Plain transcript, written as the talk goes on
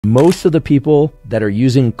Most of the people that are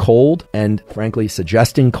using cold and frankly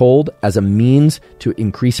suggesting cold as a means to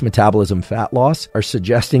increase metabolism fat loss are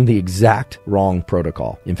suggesting the exact wrong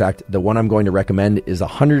protocol. In fact, the one I'm going to recommend is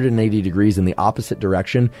 180 degrees in the opposite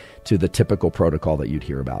direction to the typical protocol that you'd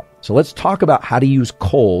hear about. So let's talk about how to use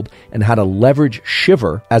cold and how to leverage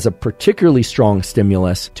shiver as a particularly strong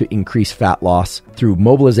stimulus to increase fat loss through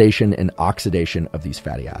mobilization and oxidation of these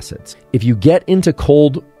fatty acids. If you get into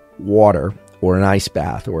cold water or an ice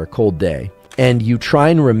bath or a cold day, and you try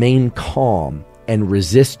and remain calm and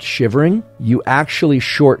resist shivering, you actually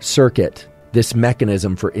short circuit this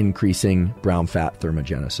mechanism for increasing brown fat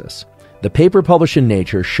thermogenesis. The paper published in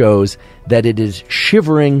Nature shows that it is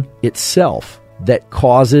shivering itself that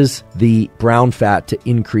causes the brown fat to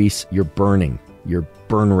increase your burning, your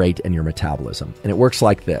burn rate and your metabolism. And it works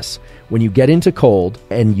like this. When you get into cold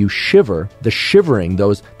and you shiver, the shivering,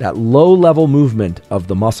 that low level movement of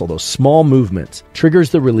the muscle, those small movements, triggers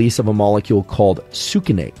the release of a molecule called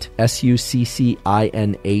succinate, succinate,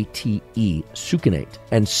 succinate.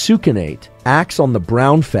 And succinate acts on the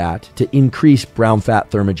brown fat to increase brown fat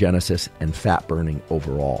thermogenesis and fat burning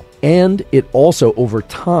overall. And it also, over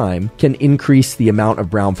time, can increase the amount of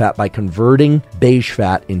brown fat by converting beige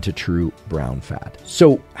fat into true brown fat.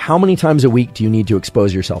 So how many times a week do you need to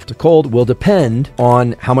expose yourself to cold will depend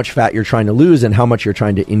on how much fat you're trying to lose and how much you're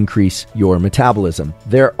trying to increase your metabolism.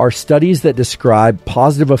 There are studies that describe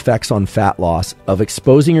positive effects on fat loss of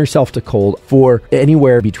exposing yourself to cold for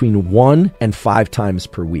anywhere between 1 and 5 times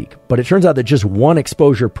per week. But it turns out that just one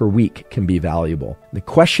exposure per week can be valuable. The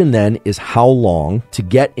question then is how long to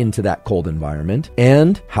get into that cold environment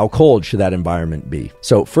and how cold should that environment be?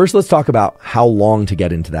 So first, let's talk about how long to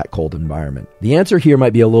get into that cold environment. The answer here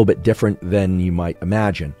might be a little bit different than you might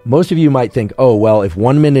imagine. Most of you might think, oh, well, if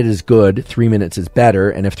 1 minute is good, 3 minutes is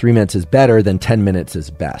better. And if 3 minutes is better, then 10 minutes is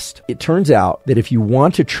best. It turns out that if you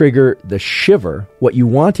want to trigger the shiver, what you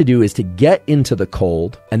want to do is to get into the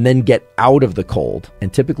cold and then get out of the cold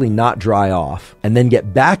and typically not dry off and then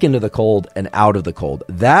get back into the cold and out of the cold.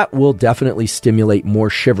 That will definitely stimulate more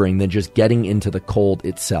shivering than just getting into the cold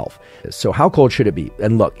itself. So how cold should it be?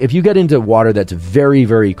 And look, if you get into water that's very,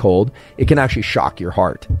 very cold, it can actually shock your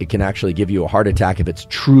heart. It can actually give you a heart attack if it's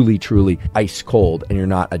truly, truly ice cold and you're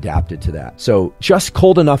not adapted to that. So just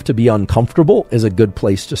cold enough to be uncomfortable is a good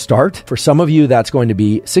place to start. For some of you, that's going to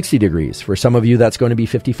be 60 degrees. For some of you, that's going to be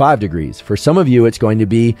 55 degrees. For some of you, it's going to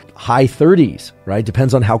be high 30s, right?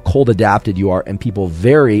 Depends on how cold adapted you are, and people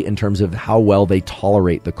vary in terms of how well they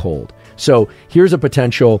tolerate the cold. So here's a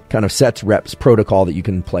potential kind of sets reps protocol that you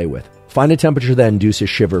can play with. Find a temperature that induces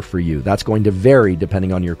shiver for you. That's going to vary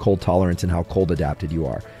depending on your cold tolerance and how cold adapted you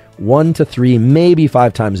are. 1 to 3, maybe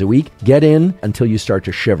 5 times a week. Get in until you start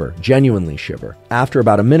to shiver, genuinely shiver. After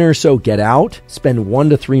about a minute or so, get out. Spend 1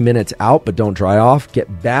 to 3 minutes out, but don't dry off.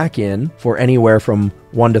 Get back in for anywhere from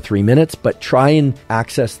 1 to 3 minutes, but try and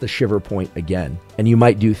access the shiver point again. And you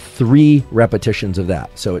might do 3 repetitions of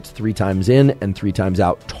that. So it's 3 times in and 3 times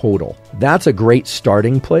out total. That's a great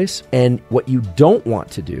starting place. And what you don't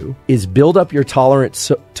want to do is build up your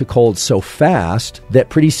tolerance to cold so fast that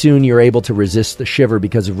pretty soon you're able to resist the shiver,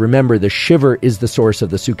 because remember, the shiver is the source of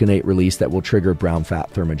the succinate release that will trigger brown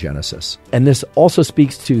fat thermogenesis. And this also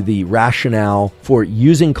speaks to the rationale for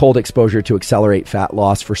using cold exposure to accelerate fat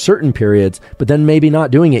loss for certain periods, but then maybe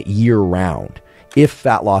not doing it year round. If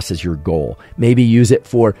fat loss is your goal, maybe use it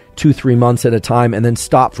for 2-3 months at a time and then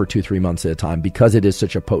stop for 2-3 months at a time, because it is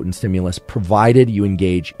such a potent stimulus, provided you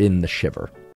engage in the shiver.